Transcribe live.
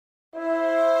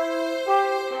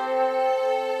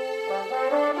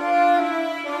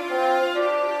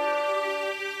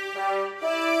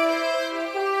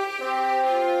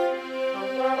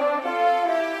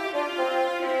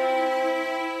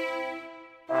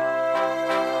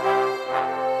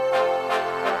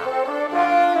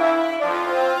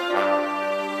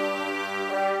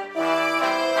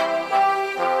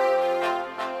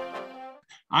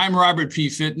I'm Robert P.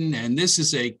 Fitton, and this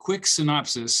is a quick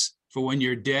synopsis for When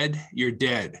You're Dead, You're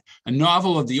Dead, a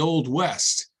novel of the Old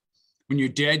West. When You're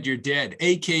Dead, You're Dead,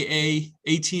 aka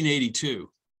 1882.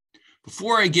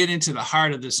 Before I get into the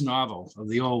heart of this novel of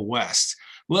the Old West,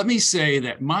 let me say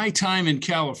that my time in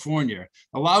California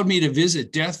allowed me to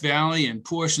visit Death Valley and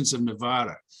portions of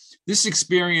Nevada. This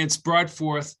experience brought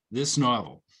forth this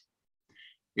novel.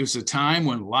 It was a time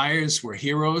when liars were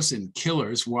heroes and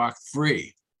killers walked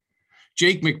free.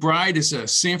 Jake McBride is a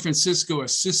San Francisco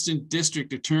assistant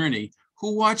district attorney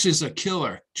who watches a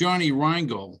killer, Johnny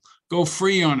Reingold, go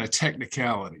free on a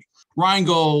technicality.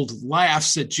 Reingold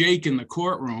laughs at Jake in the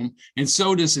courtroom, and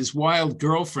so does his wild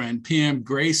girlfriend, Pam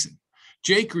Grayson.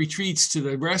 Jake retreats to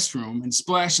the restroom and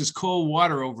splashes cold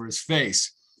water over his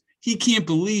face. He can't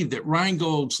believe that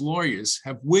Reingold's lawyers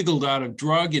have wiggled out of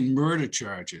drug and murder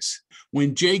charges.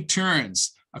 When Jake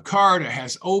turns, a corridor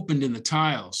has opened in the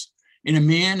tiles, and a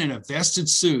man in a vested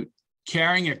suit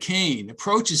carrying a cane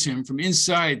approaches him from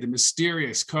inside the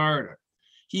mysterious corridor.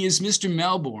 He is Mr.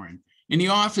 Melbourne, and he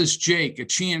offers Jake a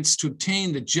chance to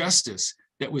obtain the justice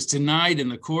that was denied in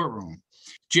the courtroom.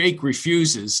 Jake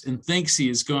refuses and thinks he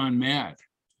has gone mad.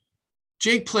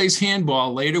 Jake plays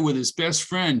handball later with his best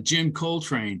friend, Jim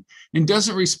Coltrane, and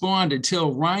doesn't respond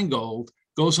until Reingold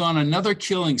goes on another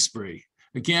killing spree.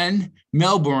 Again,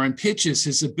 Melbourne pitches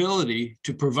his ability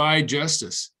to provide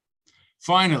justice.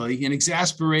 Finally, an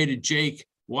exasperated Jake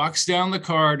walks down the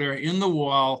corridor in the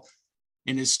wall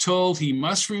and is told he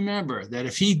must remember that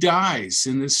if he dies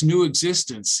in this new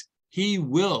existence, he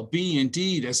will be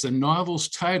indeed, as the novel's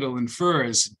title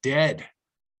infers, dead.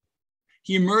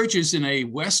 He emerges in a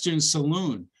Western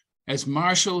saloon as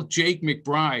Marshal Jake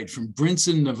McBride from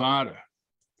Brinson, Nevada.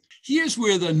 Here's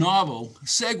where the novel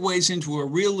segues into a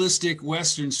realistic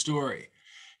Western story.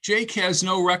 Jake has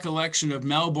no recollection of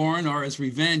Melbourne or his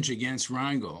revenge against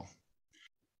Reingold.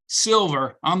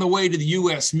 Silver, on the way to the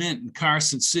U.S. Mint in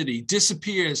Carson City,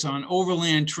 disappears on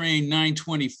Overland Train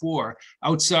 924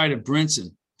 outside of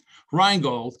Brinson.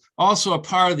 Reingold, also a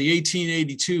part of the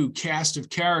 1882 cast of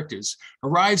characters,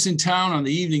 arrives in town on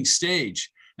the evening stage,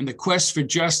 and the quest for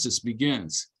justice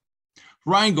begins.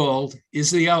 Reingold is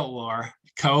the outlaw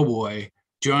cowboy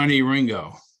Johnny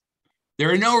Ringo.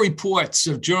 There are no reports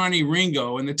of Johnny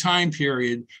Ringo in the time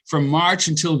period from March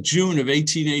until June of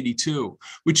 1882,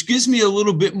 which gives me a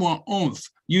little bit more oomph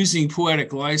using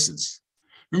poetic license.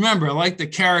 Remember, like the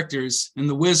characters in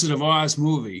the Wizard of Oz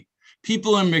movie,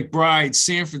 people in McBride's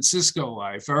San Francisco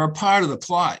life are a part of the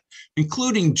plot,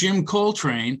 including Jim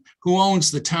Coltrane, who owns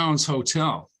the town's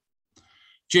hotel.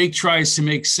 Jake tries to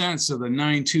make sense of the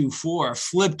 924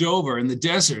 flipped over in the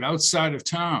desert outside of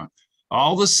town.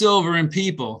 All the silver and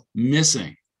people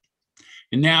missing.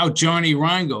 And now Johnny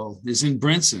Reingold is in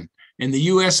Brinson, and the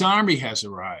U.S. Army has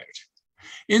arrived.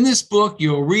 In this book,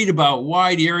 you'll read about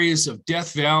wide areas of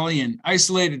Death Valley and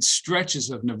isolated stretches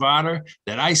of Nevada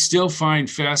that I still find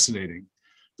fascinating.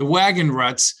 The wagon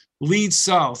ruts lead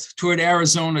south toward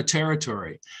Arizona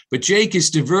territory, but Jake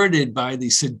is diverted by the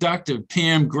seductive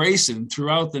Pam Grayson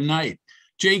throughout the night.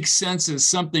 Jake senses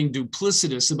something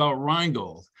duplicitous about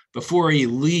Reingold before he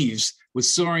leaves with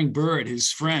Soaring Bird,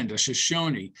 his friend, a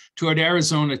Shoshone, toward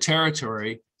Arizona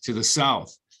territory to the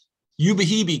south.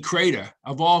 Ubahibi Crater,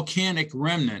 a volcanic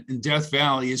remnant in Death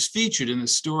Valley, is featured in the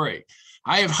story.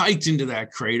 I have hiked into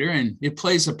that crater, and it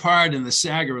plays a part in the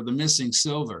saga of the missing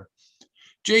silver.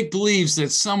 Jake believes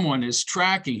that someone is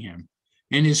tracking him,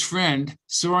 and his friend,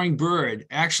 Soaring Bird,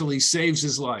 actually saves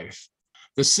his life.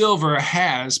 The silver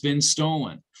has been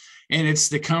stolen, and it's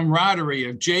the camaraderie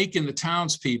of Jake and the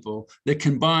townspeople that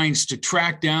combines to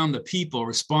track down the people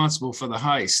responsible for the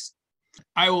heist.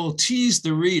 I will tease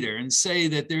the reader and say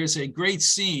that there's a great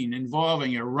scene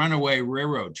involving a runaway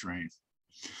railroad train.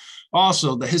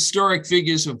 Also, the historic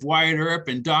figures of Wyatt Earp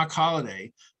and Doc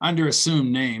Holliday, under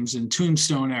assumed names, in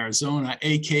Tombstone, Arizona,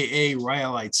 aka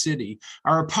Rhyolite City,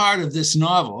 are a part of this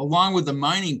novel, along with the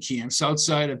mining camps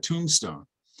outside of Tombstone.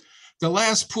 The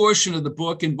last portion of the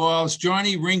book involves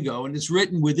Johnny Ringo and is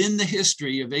written within the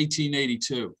history of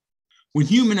 1882. When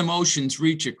human emotions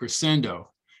reach a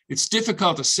crescendo, it's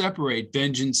difficult to separate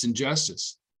vengeance and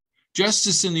justice.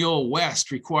 Justice in the Old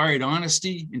West required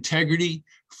honesty, integrity,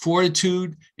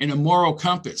 fortitude, and a moral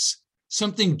compass,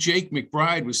 something Jake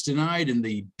McBride was denied in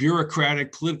the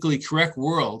bureaucratic, politically correct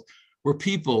world where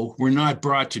people were not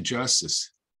brought to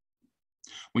justice.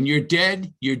 When You're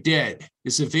Dead, You're Dead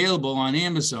is available on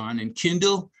Amazon in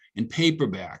Kindle and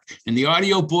paperback, and the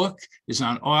audiobook is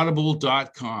on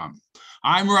audible.com.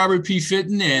 I'm Robert P.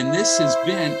 Fitton, and this has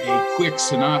been a quick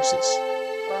synopsis.